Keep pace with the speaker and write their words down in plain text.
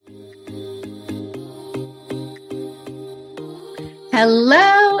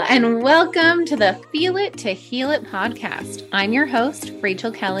Hello and welcome to the Feel It to Heal It podcast. I'm your host,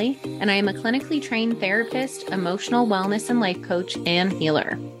 Rachel Kelly, and I am a clinically trained therapist, emotional wellness and life coach, and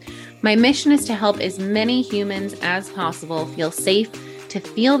healer. My mission is to help as many humans as possible feel safe to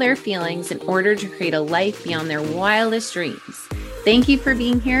feel their feelings in order to create a life beyond their wildest dreams. Thank you for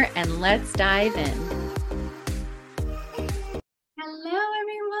being here, and let's dive in. Hello,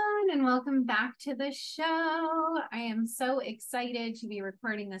 everyone, and welcome back to the show. I am so excited to be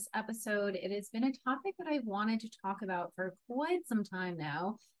recording this episode. It has been a topic that I've wanted to talk about for quite some time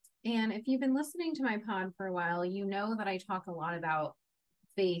now. And if you've been listening to my pod for a while, you know that I talk a lot about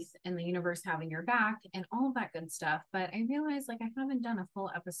faith and the universe having your back and all of that good stuff. But I realized I haven't done a full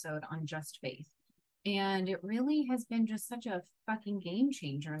episode on just faith. And it really has been just such a fucking game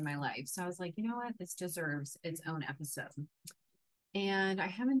changer in my life. So I was like, you know what? This deserves its own episode. And I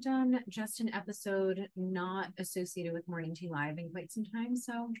haven't done just an episode not associated with Morning Tea Live in quite some time.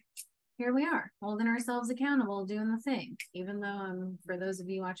 So here we are, holding ourselves accountable, doing the thing. Even though for those of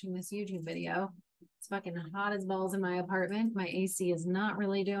you watching this YouTube video, it's fucking hot as balls in my apartment. My AC is not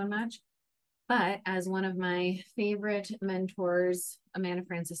really doing much. But as one of my favorite mentors, Amanda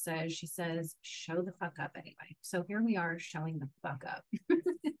Francis says, she says, show the fuck up anyway. So here we are showing the fuck up.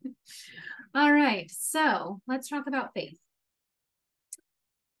 All right. So let's talk about faith.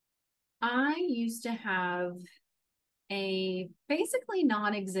 I used to have a basically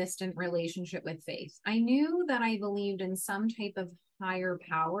non-existent relationship with faith. I knew that I believed in some type of higher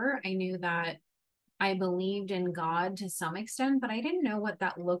power. I knew that I believed in God to some extent, but I didn't know what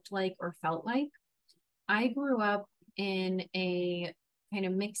that looked like or felt like. I grew up in a kind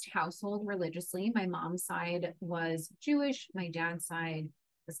of mixed household religiously. My mom's side was Jewish, my dad's side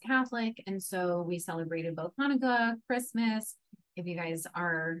was Catholic, and so we celebrated both Hanukkah, Christmas. If you guys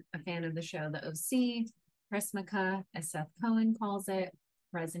are a fan of the show The OC, Chrismukkah, as Seth Cohen calls it,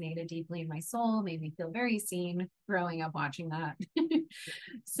 resonated deeply in my soul, made me feel very seen growing up watching that.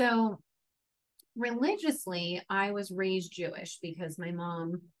 So religiously, I was raised Jewish because my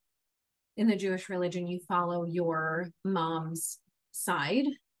mom, in the Jewish religion, you follow your mom's side.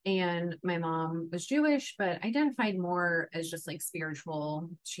 And my mom was Jewish, but identified more as just like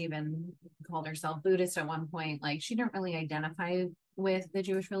spiritual. She even called herself Buddhist at one point. Like she didn't really identify with the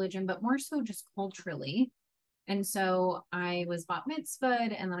Jewish religion, but more so just culturally. And so I was bat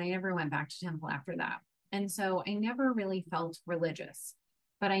mitzvahed, and then I never went back to temple after that. And so I never really felt religious,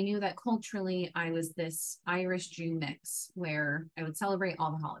 but I knew that culturally I was this Irish Jew mix where I would celebrate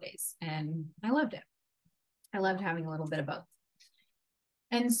all the holidays, and I loved it. I loved having a little bit of both.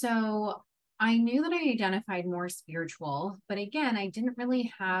 And so I knew that I identified more spiritual, but again, I didn't really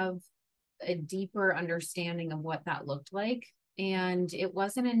have a deeper understanding of what that looked like. And it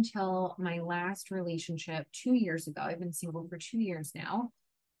wasn't until my last relationship 2 years ago, I've been single for 2 years now.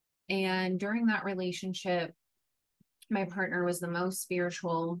 And during that relationship, my partner was the most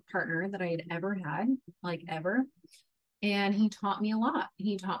spiritual partner that I had ever had, like ever. And he taught me a lot.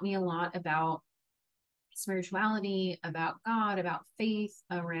 He taught me a lot about spirituality, about God, about faith,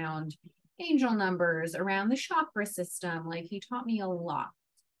 around angel numbers, around the chakra system. Like he taught me a lot.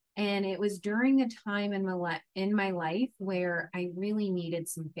 And it was during a time in my life where I really needed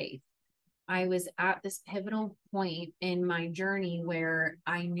some faith. I was at this pivotal point in my journey where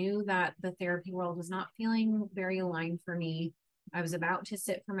I knew that the therapy world was not feeling very aligned for me. I was about to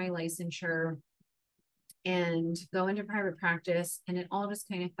sit for my licensure and go into private practice, and it all just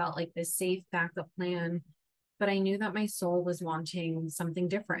kind of felt like this safe backup plan. But I knew that my soul was wanting something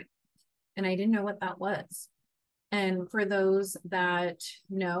different, and I didn't know what that was. And for those that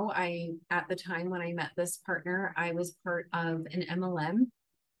know, at the time when I met this partner, I was part of an MLM,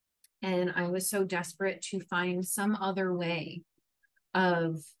 and I was so desperate to find some other way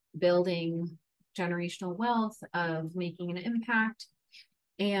of building generational wealth, of making an impact.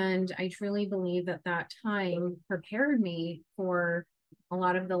 And I truly believe that that time prepared me for a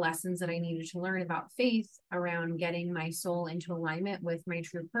lot of the lessons that I needed to learn about faith around getting my soul into alignment with my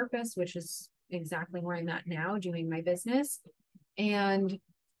true purpose, which is exactly where I'm at now, doing my business. And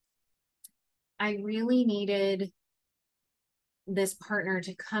I really needed this partner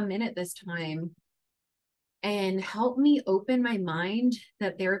to come in at this time and help me open my mind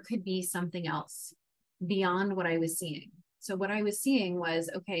that there could be something else beyond what I was seeing. So what I was seeing was,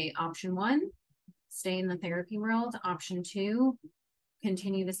 okay, option one, stay in the therapy world. Option two,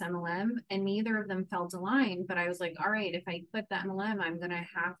 continue this MLM. And neither of them felt aligned. But I was like, all right, if I quit the MLM, I'm going to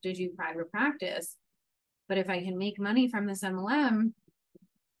have to do private practice. But if I can make money from this MLM,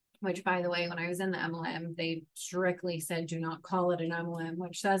 which by the way, when I was in the MLM, they strictly said, do not call it an MLM,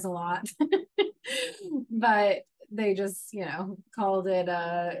 which says a lot. But They just, called it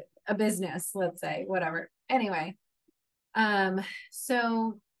a business, let's say, whatever. Anyway,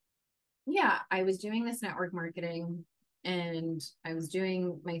 so yeah, I was doing this network marketing and I was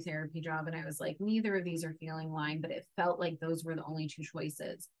doing my therapy job, and I was like, neither of these are feeling aligned, but it felt like those were the only two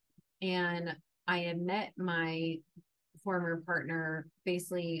choices. And I had met my former partner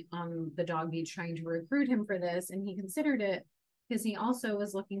basically on the dog beach trying to recruit him for this, and he considered it because he also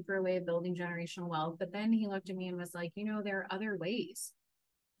was looking for a way of building generational wealth. But then he looked at me and was like, there are other ways.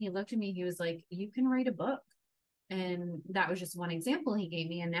 He looked at me, he was like, you can write a book. And that was just one example he gave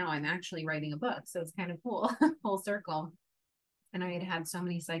me. And now I'm actually writing a book. So it's kind of cool, full circle. And I had had so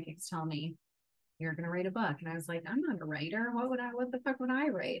many psychics tell me, you're going to write a book. And I was like, I'm not a writer. What the fuck would I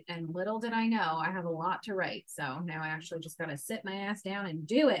write? And little did I know, I have a lot to write. So now I actually just got to sit my ass down and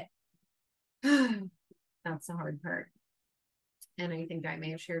do it. That's the hard part. And I think I may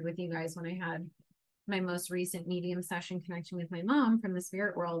have shared with you guys when I had my most recent medium session connecting with my mom from the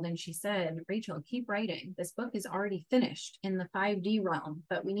spirit world. And she said, Rachel, keep writing. This book is already finished in the 5D realm,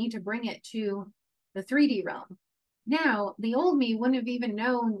 but we need to bring it to the 3D realm. Now, the old me wouldn't have even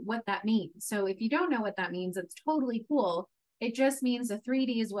known what that means. So if you don't know what that means, it's totally cool. It just means the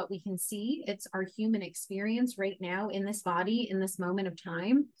 3D is what we can see. It's our human experience right now in this body, in this moment of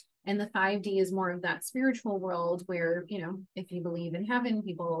time. And the 5D is more of that spiritual world where, if you believe in heaven,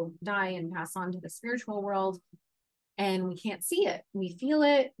 people die and pass on to the spiritual world, and we can't see it. We feel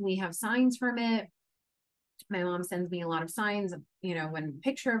it. We have signs from it. My mom sends me a lot of signs, when a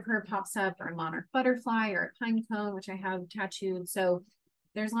picture of her pops up, or a monarch butterfly or a pine cone, which I have tattooed. So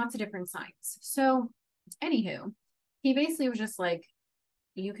there's lots of different signs. So anywho, he basically was just like,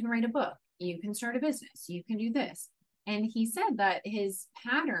 you can write a book, you can start a business, you can do this. And he said that his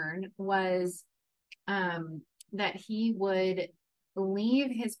pattern was that he would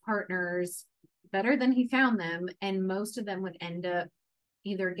leave his partners better than he found them. And most of them would end up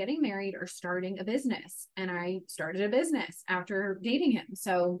either getting married or starting a business. And I started a business after dating him.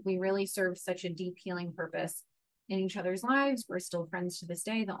 So we really served such a deep healing purpose in each other's lives. We're still friends to this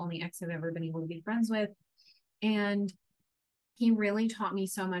day, the only ex I've ever been able to be friends with. And he really taught me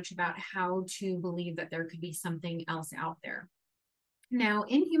so much about how to believe that there could be something else out there. Now,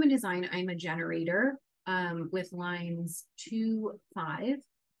 in human design, I'm a generator with lines 2, 5.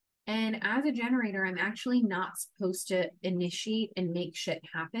 And as a generator, I'm actually not supposed to initiate and make shit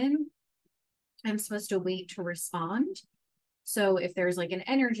happen. I'm supposed to wait to respond. So if there's like an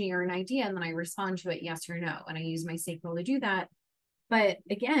energy or an idea, and then I respond to it yes or no, and I use my sacral to do that. But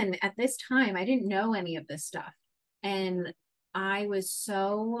again, at this time, I didn't know any of this stuff. And I was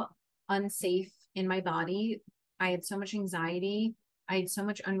so unsafe in my body. I had so much anxiety. I had so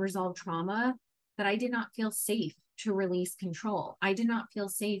much unresolved trauma that I did not feel safe to release control. I did not feel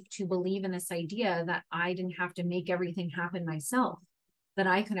safe to believe in this idea that I didn't have to make everything happen myself, that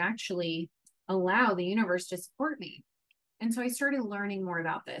I could actually allow the universe to support me. And so I started learning more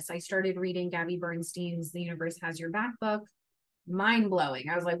about this. I started reading Gabby Bernstein's The Universe Has Your Back book. Mind blowing.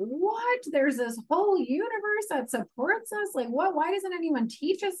 I was like, what? There's this whole universe that supports us? Like, what? Why doesn't anyone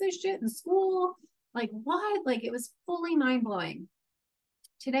teach us this shit in school? Like, what? Like, it was fully mind blowing.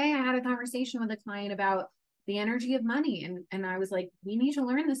 Today, I had a conversation with a client about the energy of money. And I was like, we need to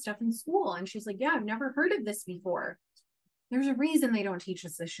learn this stuff in school. And she's like, yeah, I've never heard of this before. There's a reason they don't teach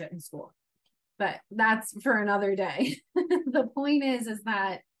us this shit in school, but that's for another day. The point is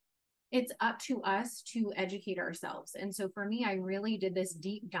that it's up to us to educate ourselves. And so for me, I really did this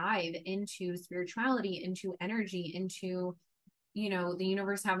deep dive into spirituality, into energy, into, the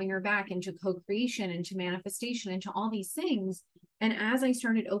universe having your back, into co-creation, into manifestation, into all these things. And as I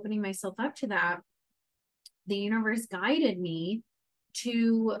started opening myself up to that, the universe guided me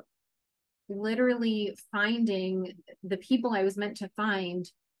to literally finding the people I was meant to find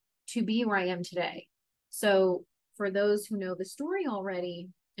to be where I am today. So for those who know the story already,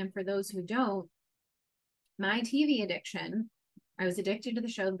 and for those who don't, my TV addiction, I was addicted to the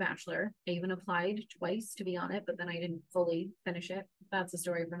show The Bachelor. I even applied twice to be on it, but then I didn't fully finish it. That's a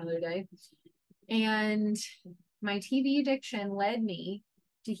story for another day. And my TV addiction led me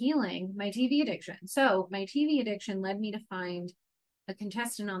to healing my TV addiction. So my TV addiction led me to find a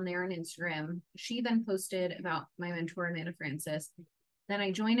contestant on there on Instagram. She then posted about my mentor, Amanda Francis. Then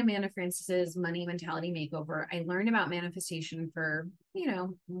I joined Amanda Francis's Money Mentality Makeover. I learned about manifestation for,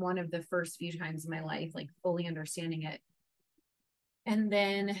 one of the first few times in my life, like fully understanding it. And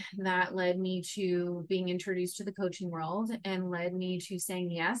then that led me to being introduced to the coaching world and led me to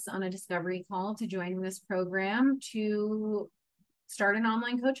saying yes on a discovery call to joining this program to start an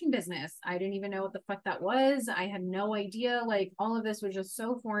online coaching business. I didn't even know what the fuck that was. I had no idea. Like all of this was just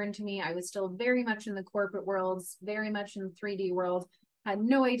so foreign to me. I was still very much in the corporate worlds, very much in the 3D world, had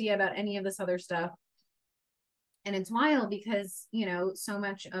no idea about any of this other stuff. And it's wild because, you know, so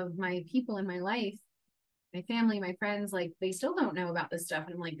much of my people in my life, my family, my friends, like they still don't know about this stuff.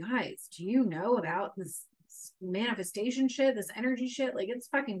 And I'm like, guys, do you know about this manifestation shit, this energy shit? Like it's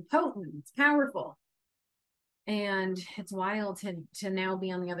fucking potent. It's powerful. And it's wild to now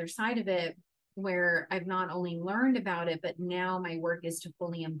be on the other side of it, where I've not only learned about it, but now my work is to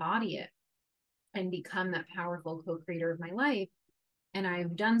fully embody it and become that powerful co-creator of my life. And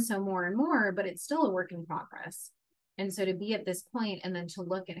I've done so more and more, but it's still a work in progress. And so to be at this point and then to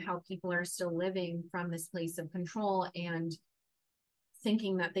look at how people are still living from this place of control and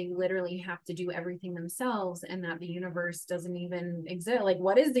thinking that they literally have to do everything themselves and that the universe doesn't even exist. Like,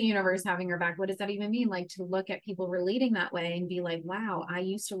 what is the universe having our back? What does that even mean? Like, to look at people relating that way and be like, wow, I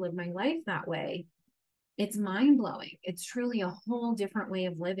used to live my life that way. It's mind blowing. It's truly a whole different way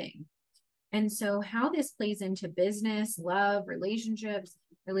of living. And so, how this plays into business, love, relationships,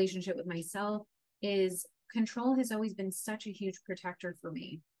 relationship with myself is control has always been such a huge protector for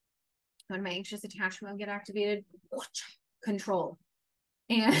me. When my anxious attachment would get activated, control.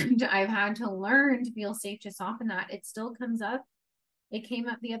 And I've had to learn to feel safe to soften that. It still comes up. It came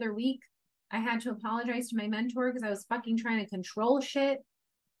up the other week. I had to apologize to my mentor because I was fucking trying to control shit.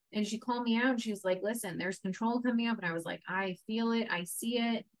 And she called me out and she was like, listen, there's control coming up. And I was like, I feel it. I see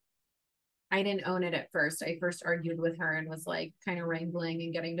it. I didn't own it at first. I first argued with her and was like kind of wrangling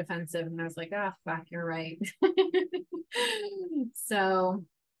and getting defensive. And I was like, oh, fuck, you're right. So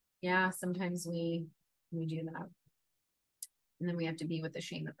yeah, sometimes we do that. And then we have to be with the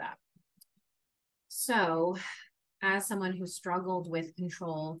shame of that. So as someone who struggled with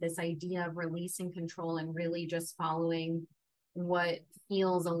control, this idea of releasing control and really just following what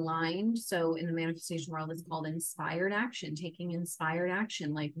feels aligned. So in the manifestation world, it's called inspired action, taking inspired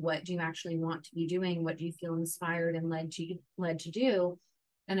action. Like, what do you actually want to be doing? What do you feel inspired and led to do?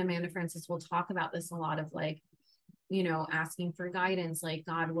 And Amanda Frances will talk about this a lot of like, you know, asking for guidance, like,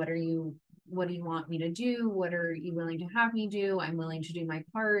 God, what do you want me to do? What are you willing to have me do? I'm willing to do my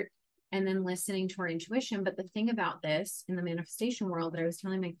part. And then listening to our intuition. But the thing about this in the manifestation world that I was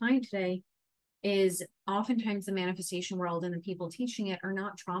telling my client today is oftentimes the manifestation world and the people teaching it are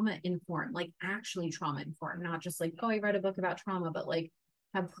not trauma informed, like actually trauma informed, not just like, oh, I read a book about trauma, but like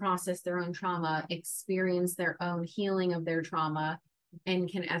have processed their own trauma, experienced their own healing of their trauma,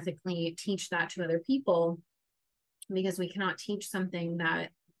 and can ethically teach that to other people. Because we cannot teach something that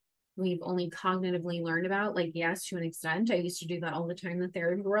we've only cognitively learned about. Like, yes, to an extent, I used to do that all the time in the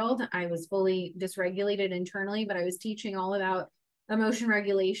therapy world. I was fully dysregulated internally, but I was teaching all about emotion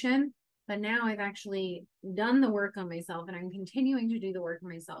regulation. But now I've actually done the work on myself and I'm continuing to do the work on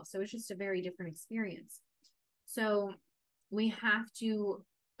myself. So it's just a very different experience. So we have to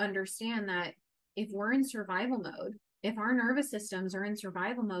understand that if we're in survival mode, if our nervous systems are in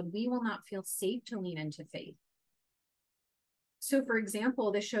survival mode, we will not feel safe to lean into faith. So for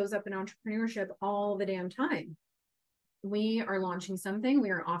example, this shows up in entrepreneurship all the damn time. We are launching something,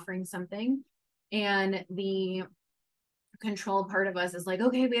 we are offering something, and the control part of us is like,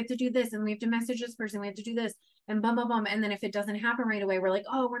 okay, we have to do this and we have to message this person, we have to do this and bum, bum, bum. And then if it doesn't happen right away, we're like,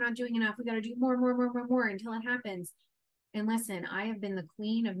 oh, we're not doing enough. We got to do more until it happens. And listen, I have been the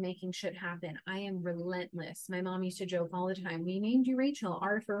queen of making shit happen. I am relentless. My mom used to joke all the time, we named you Rachel,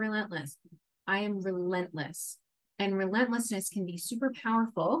 R for relentless. I am relentless. And relentlessness can be super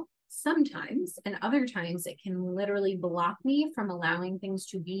powerful sometimes, and other times it can literally block me from allowing things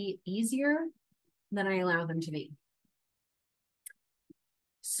to be easier than I allow them to be.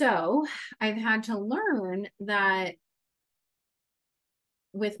 So I've had to learn that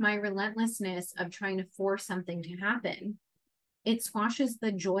with my relentlessness of trying to force something to happen, it squashes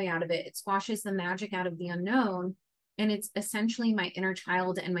the joy out of it. It squashes the magic out of the unknown. And it's essentially my inner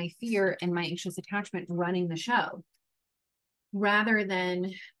child and my fear and my anxious attachment running the show. Rather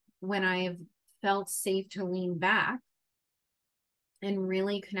than when I've felt safe to lean back and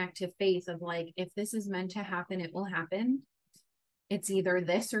really connect to faith of like, if this is meant to happen, it will happen. It's either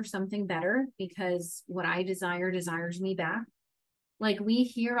this or something better, because what I desire desires me back. Like, we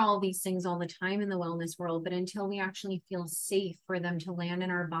hear all these things all the time in the wellness world, but until we actually feel safe for them to land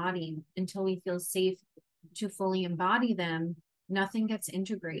in our body, until we feel safe to fully embody them, nothing gets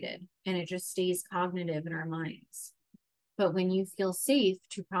integrated and it just stays cognitive in our minds. But when you feel safe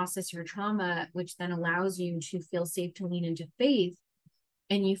to process your trauma, which then allows you to feel safe to lean into faith,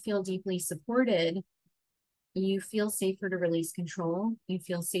 and you feel deeply supported, you feel safer to release control. You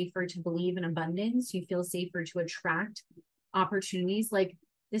feel safer to believe in abundance. You feel safer to attract opportunities, like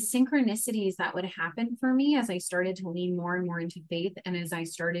the synchronicities that would happen for me as I started to lean more and more into faith, and as I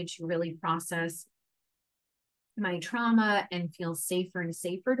started to really process my trauma and feel safer and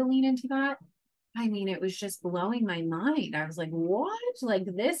safer to lean into that. I mean, it was just blowing my mind. I was like, what? Like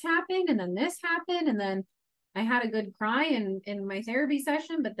this happened and then this happened. And then I had a good cry in my therapy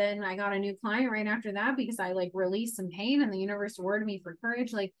session, but then I got a new client right after that because I like released some pain and the universe rewarded me for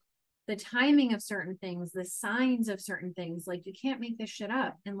courage. Like the timing of certain things, the signs of certain things, like you can't make this shit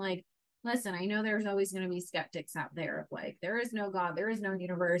up. And like, listen, I know there's always going to be skeptics out there of like, there is no God, there is no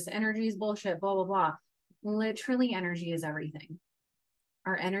universe, energy is bullshit, blah, blah, blah. Literally, energy is everything.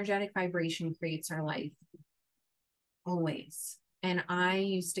 Our energetic vibration creates our life always. And I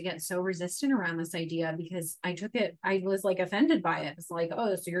used to get so resistant around this idea because I was like offended by it. It's like,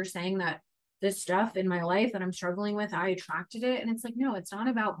 oh, so you're saying that this stuff in my life that I'm struggling with, I attracted it. And it's like, no, it's not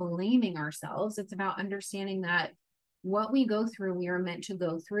about blaming ourselves. It's about understanding that what we go through, we are meant to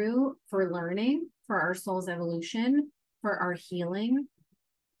go through for learning, for our soul's evolution, for our healing.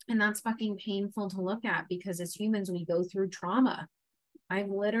 And that's fucking painful to look at because as humans, we go through trauma. I've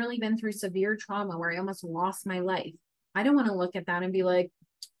literally been through severe trauma where I almost lost my life. I don't want to look at that and be like,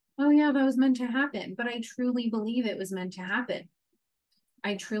 oh yeah, that was meant to happen. But I truly believe it was meant to happen.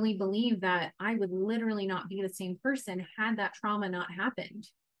 I truly believe that I would literally not be the same person had that trauma not happened.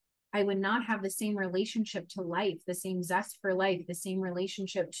 I would not have the same relationship to life, the same zest for life, the same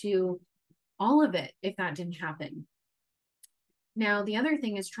relationship to all of it if that didn't happen. Now, the other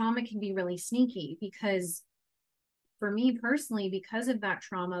thing is trauma can be really sneaky because for me personally, because of that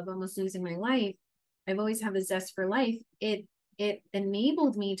trauma of almost losing my life, I've always had the zest for life. It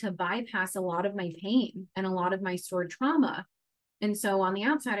enabled me to bypass a lot of my pain and a lot of my stored trauma. And so on the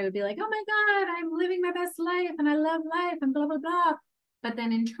outside, I would be like, oh my God, I'm living my best life and I love life and blah, blah, blah. But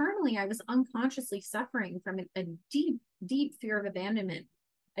then internally, I was unconsciously suffering from a deep, deep fear of abandonment,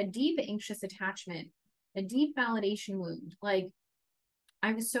 a deep anxious attachment, a deep validation wound. Like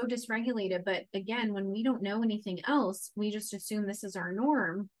I was so dysregulated. But again, when we don't know anything else, we just assume this is our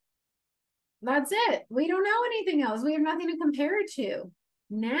norm. That's it. We don't know anything else. We have nothing to compare it to.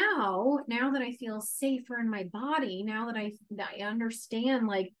 Now that I feel safer in my body, now that I understand,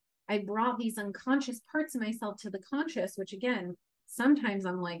 like I brought these unconscious parts of myself to the conscious, which again, sometimes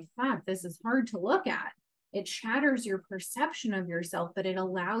I'm like, fuck, this is hard to look at. It shatters your perception of yourself, but it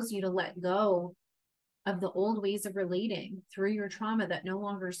allows you to let go of the old ways of relating through your trauma that no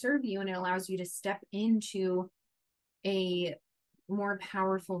longer serve you. And it allows you to step into a more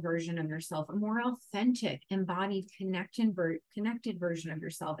powerful version of yourself, a more authentic, embodied, connected version of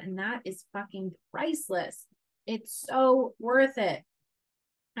yourself. And that is fucking priceless. It's so worth it.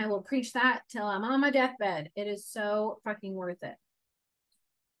 I will preach that till I'm on my deathbed. It is so fucking worth it.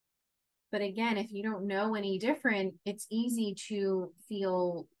 But again, if you don't know any different, it's easy to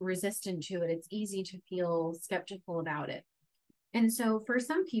feel resistant to it. It's easy to feel skeptical about it. And so for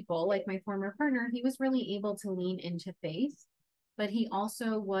some people, like my former partner, he was really able to lean into faith, but he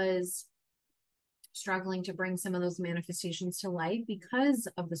also was struggling to bring some of those manifestations to life because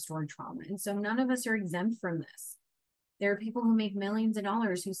of the stored trauma. And so none of us are exempt from this. There are people who make millions of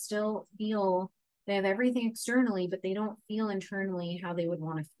dollars who still feel they have everything externally, but they don't feel internally how they would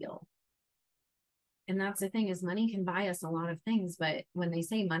want to feel. And that's the thing is money can buy us a lot of things, but when they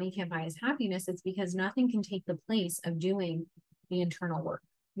say money can't buy us happiness, it's because nothing can take the place of doing the internal work.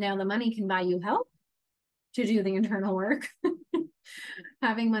 Now the money can buy you help to do the internal work.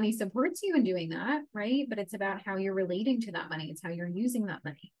 Having money supports you in doing that, right? But it's about how you're relating to that money. It's how you're using that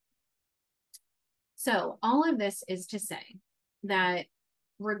money. So all of this is to say that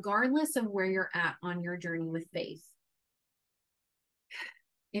regardless of where you're at on your journey with faith,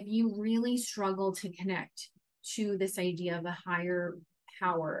 if you really struggle to connect to this idea of a higher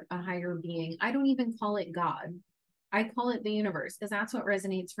power, a higher being, I don't even call it God. I call it the universe because that's what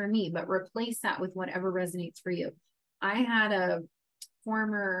resonates for me, but replace that with whatever resonates for you. I had a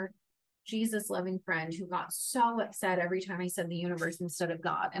former Jesus loving friend who got so upset every time I said the universe instead of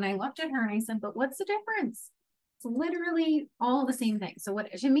God. And I looked at her and I said, but what's the difference? It's literally all the same thing. So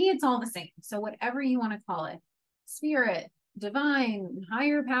what, to me, it's all the same. So whatever you want to call it, spirit, divine,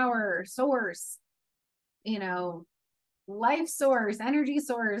 higher power, source, life source, energy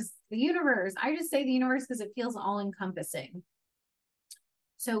source, the universe. I just say the universe because it feels all encompassing.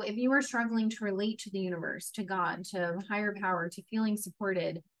 So if you are struggling to relate to the universe, to God, to higher power, to feeling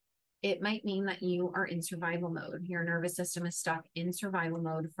supported, it might mean that you are in survival mode. Your nervous system is stuck in survival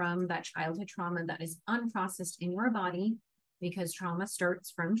mode from that childhood trauma that is unprocessed in your body because trauma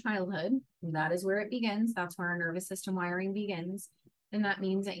starts from childhood. That is where it begins. That's where our nervous system wiring begins. then that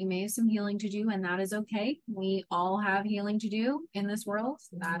means that you may have some healing to do, and that is okay. We all have healing to do in this world.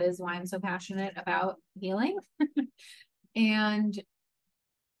 That is why I'm so passionate about healing. And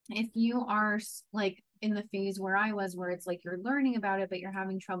if you are like in the phase where I was, where it's like you're learning about it, but you're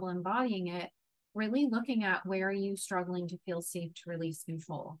having trouble embodying it, really looking at where are you struggling to feel safe to release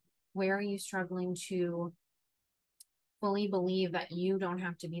control? Where are you struggling to fully believe that you don't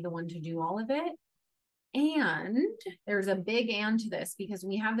have to be the one to do all of it? And there's a big and to this, because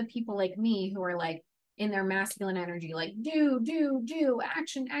we have the people like me who are like in their masculine energy, like do,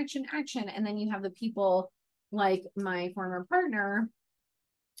 action, action, action. And then you have the people like my former partner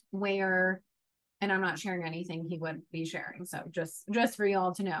where, and I'm not sharing anything he would be sharing, so just for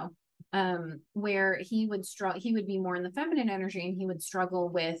y'all to know, where he would be more in the feminine energy, and he would struggle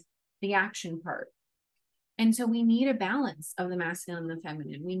with the action part. And so we need a balance of the masculine and the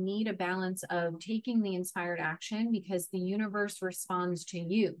feminine. We need a balance of taking the inspired action, because the universe responds to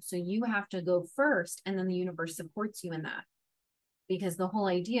you. So you have to go first, and then the universe supports you in that. Because the whole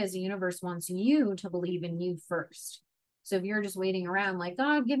idea is the universe wants you to believe in you first. So if you're just waiting around like,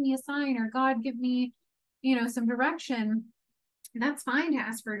 God, give me a sign, or God, give me, some direction, that's fine to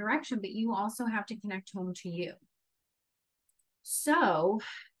ask for direction, but you also have to connect home to you. So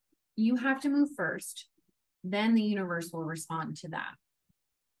you have to move first, then the universe will respond to that.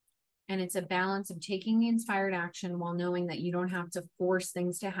 And it's a balance of taking the inspired action while knowing that you don't have to force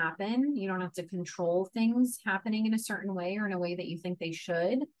things to happen. You don't have to control things happening in a certain way or in a way that you think they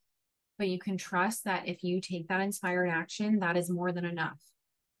should. But you can trust that if you take that inspired action, that is more than enough.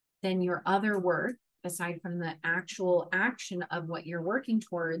 Then your other work, aside from the actual action of what you're working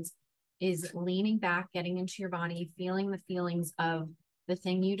towards, is leaning back, getting into your body, feeling the feelings of the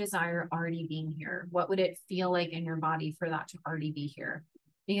thing you desire already being here. What would it feel like in your body for that to already be here?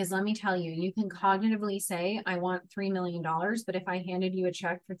 Because let me tell you, you can cognitively say, I want $3 million, but if I handed you a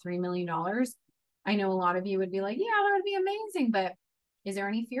check for $3 million, I know a lot of you would be like, yeah, that would be amazing. But is there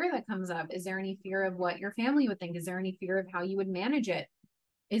any fear that comes up? Is there any fear of what your family would think? Is there any fear of how you would manage it?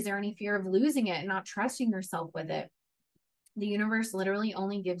 Is there any fear of losing it and not trusting yourself with it? The universe literally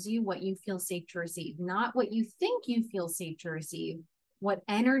only gives you what you feel safe to receive, not what you think you feel safe to receive, what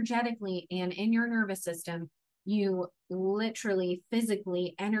energetically and in your nervous system you literally,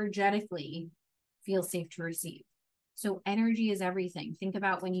 physically, energetically feel safe to receive. So energy is everything. Think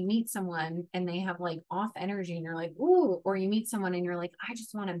about when you meet someone and they have like off energy and you're like, ooh, or you meet someone and you're like, I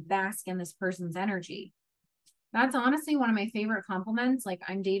just want to bask in this person's energy. That's honestly one of my favorite compliments. Like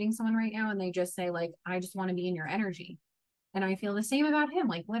I'm dating someone right now and they just say like, I just want to be in your energy. And I feel the same about him.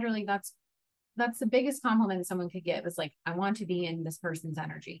 Like literally that's the biggest compliment someone could give, is like, I want to be in this person's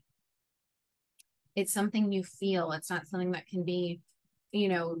energy. It's something you feel. It's not something that can be,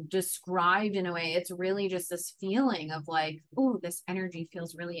 described in a way. It's really just this feeling of like, oh, this energy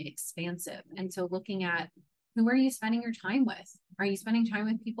feels really expansive. And so looking at, who are you spending your time with? Are you spending time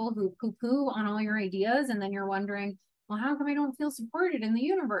with people who poo-poo on all your ideas? And then you're wondering, well, how come I don't feel supported in the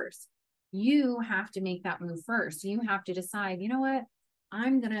universe? You have to make that move first. You have to decide, you know what?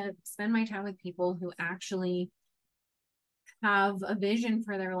 I'm going to spend my time with people who actually have a vision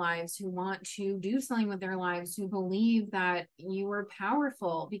for their lives, who want to do something with their lives, who believe that you are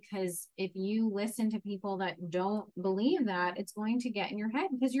powerful. Because if you listen to people that don't believe that, it's going to get in your head,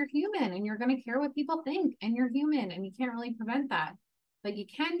 because you're human and you're going to care what people think, and you're human and you can't really prevent that, but you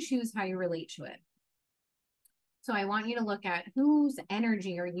can choose how you relate to it. So I want you to look at whose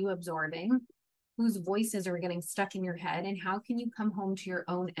energy are you absorbing, whose voices are getting stuck in your head, and how can you come home to your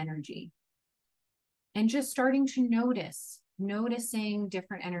own energy? And just starting to noticing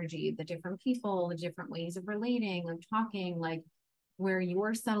different energy, the different people, the different ways of relating, of talking, like where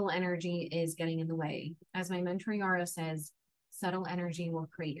your subtle energy is getting in the way. As my mentor Yara says, subtle energy will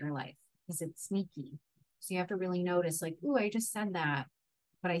create your life, because it's sneaky. So you have to really notice, like, ooh, I just said that,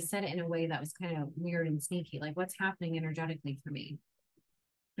 but I said it in a way that was kind of weird and sneaky. Like, what's happening energetically for me?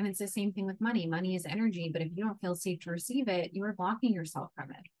 And it's the same thing with money. Money is energy, but if you don't feel safe to receive it, you are blocking yourself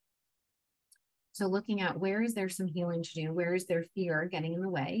from it. So looking at, where is there some healing to do? Where is there fear getting in the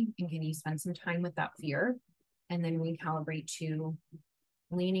way? And can you spend some time with that fear? And then recalibrate to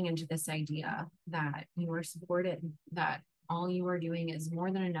leaning into this idea that you are supported, that all you are doing is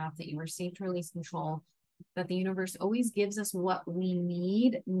more than enough, that you are safe to release control, that the universe always gives us what we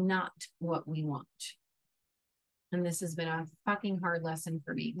need, not what we want. And this has been a fucking hard lesson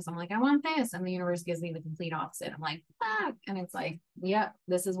for me, because I'm like, I want this. And the universe gives me the complete opposite. I'm like, fuck. And it's like, yep,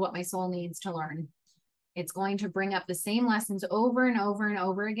 this is what my soul needs to learn. It's going to bring up the same lessons over and over and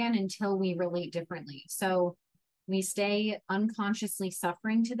over again until we relate differently. So we stay unconsciously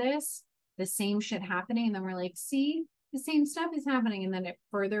suffering to this, the same shit happening. And then we're like, see, the same stuff is happening. And then it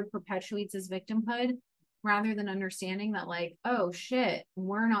further perpetuates his victimhood rather than understanding that, like, oh shit,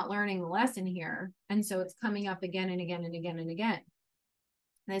 we're not learning the lesson here. And so it's coming up again and again and again and again.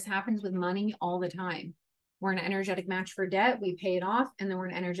 This happens with money all the time. We're an energetic match for debt. We pay it off, and then we're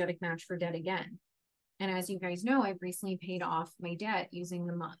an energetic match for debt again. And as you guys know, I've recently paid off my debt using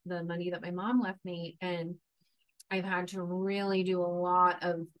the money that my mom left me. And I've had to really do a lot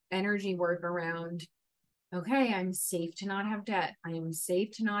of energy work around, okay, I'm safe to not have debt. I am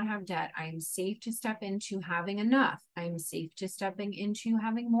safe to not have debt. I am safe to step into having enough. I am safe to stepping into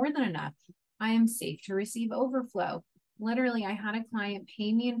having more than enough. I am safe to receive overflow. Literally, I had a client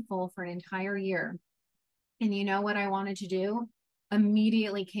pay me in full for an entire year. And you know what I wanted to do?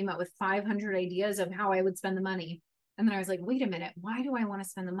 Immediately came up with 500 ideas of how I would spend the money. And then I was like, wait a minute, why do I want to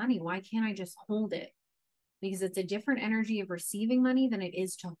spend the money? Why can't I just hold it? Because it's a different energy of receiving money than it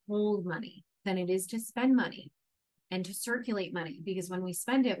is to hold money, than it is to spend money and to circulate money. Because when we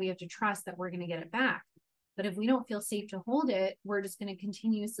spend it, we have to trust that we're going to get it back. But if we don't feel safe to hold it, we're just going to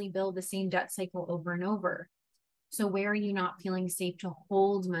continuously build the same debt cycle over and over. So where are you not feeling safe to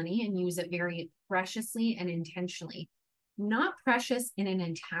hold money and use it very preciously and intentionally? Not precious in an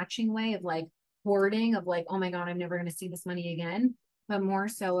attaching way of like hoarding, of like, oh my God, I'm never going to see this money again, but more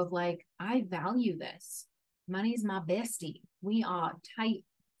so of like, I value this. Money's my bestie. We are tight,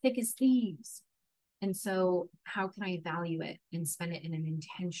 thick as thieves. And so how can I value it and spend it in an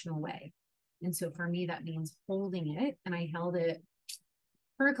intentional way? And so for me, that means holding it. And I held it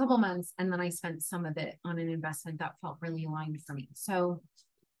for a couple months, and then I spent some of it on an investment that felt really aligned for me. So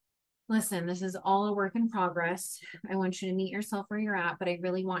listen, this is all a work in progress. I want you to meet yourself where you're at, but I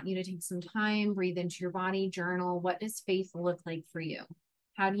really want you to take some time, breathe into your body, journal. What does faith look like for you?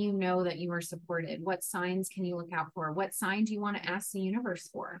 How do you know that you are supported? What signs can you look out for? What sign do you want to ask the universe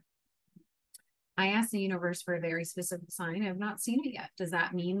for? I asked the universe for a very specific sign. I have not seen it yet. Does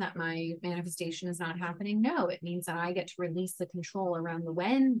that mean that my manifestation is not happening? No, it means that I get to release the control around the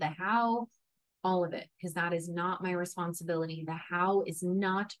when, the how, all of it, because that is not my responsibility. The how is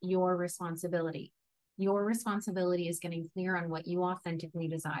not your responsibility. Your responsibility is getting clear on what you authentically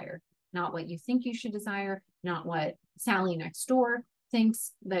desire, not what you think you should desire, not what Sally next door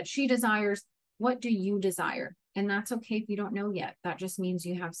thinks that she desires. What do you desire? And that's okay if you don't know yet. That just means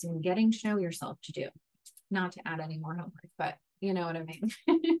you have some getting to know yourself to do. Not to add any more homework, but you know what I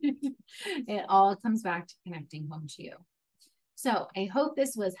mean. It all comes back to connecting home to you. So I hope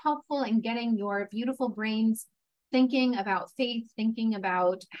this was helpful in getting your beautiful brains thinking about faith, thinking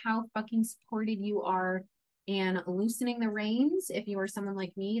about how fucking supported you are, and loosening the reins if you are someone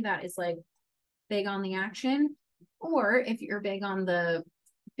like me that is like big on the action, or if you're big on the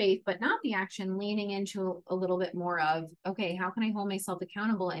faith but not the action, leaning into a little bit more of, okay, how can I hold myself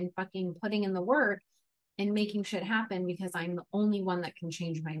accountable and fucking putting in the work and making shit happen, because I'm the only one that can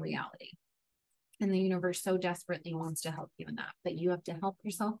change my reality. And the universe so desperately wants to help you in that, but you have to help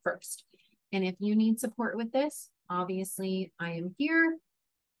yourself first. And if you need support with this, obviously I am here.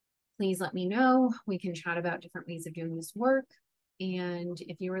 Please let me know. We can chat about different ways of doing this work. And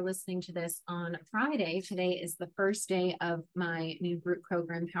if you were listening to this on Friday, today is the first day of my new group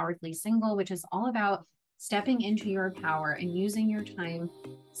program, Powerfully Single, which is all about stepping into your power and using your time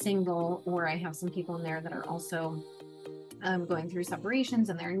single. Or I have some people in there that are also going through separations,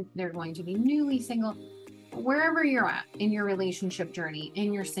 and they're going to be newly single. Wherever you're at in your relationship journey,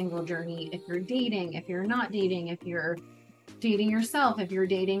 in your single journey, if you're dating, if you're not dating, if you're dating yourself, if you're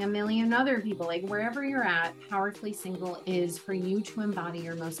dating a million other people, like wherever you're at, Powerfully Single is for you to embody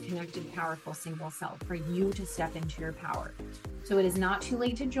your most connected, powerful single self, for you to step into your power. So it is not too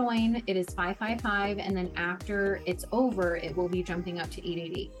late to join. It is 555, and then after it's over, it will be jumping up to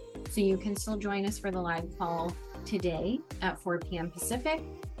 888. So you can still join us for the live call today at 4 p.m. Pacific,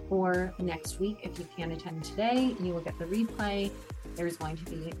 or next week. If you can't attend today, you will get the replay. There's going to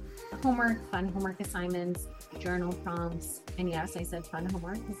be homework, fun homework assignments, journal prompts, and yes, I said fun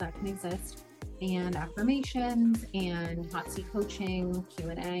homework because that can exist, and affirmations, and hot seat coaching,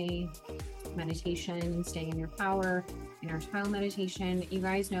 Q&A, meditation, staying in your power, inner child meditation. You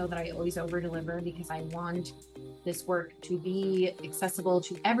guys know that I always over deliver because I want this work to be accessible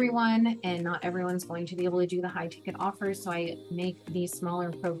to everyone, and not everyone's going to be able to do the high ticket offers. So I make these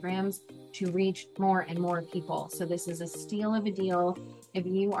smaller programs to reach more and more people. So this is a steal of a deal. If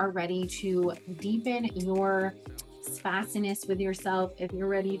you are ready to deepen your spassiness with yourself, if you're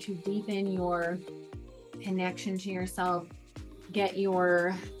ready to deepen your connection to yourself, get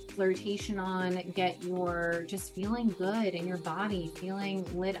your flirtation on, get your just feeling good in your body, feeling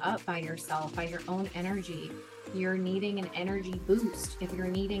lit up by yourself, by your own energy. You're needing an energy boost. If you're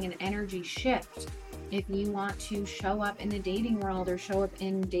needing an energy shift, If you want to show up in the dating world or show up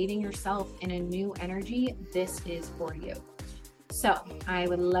in dating yourself in a new energy, this is for you. So I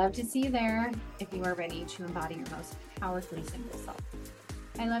would love to see you there if you are ready to embody your most powerfully simple self.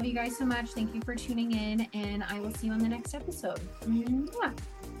 I love you guys so much. Thank you for tuning in, and I will see you on the next episode. Mwah.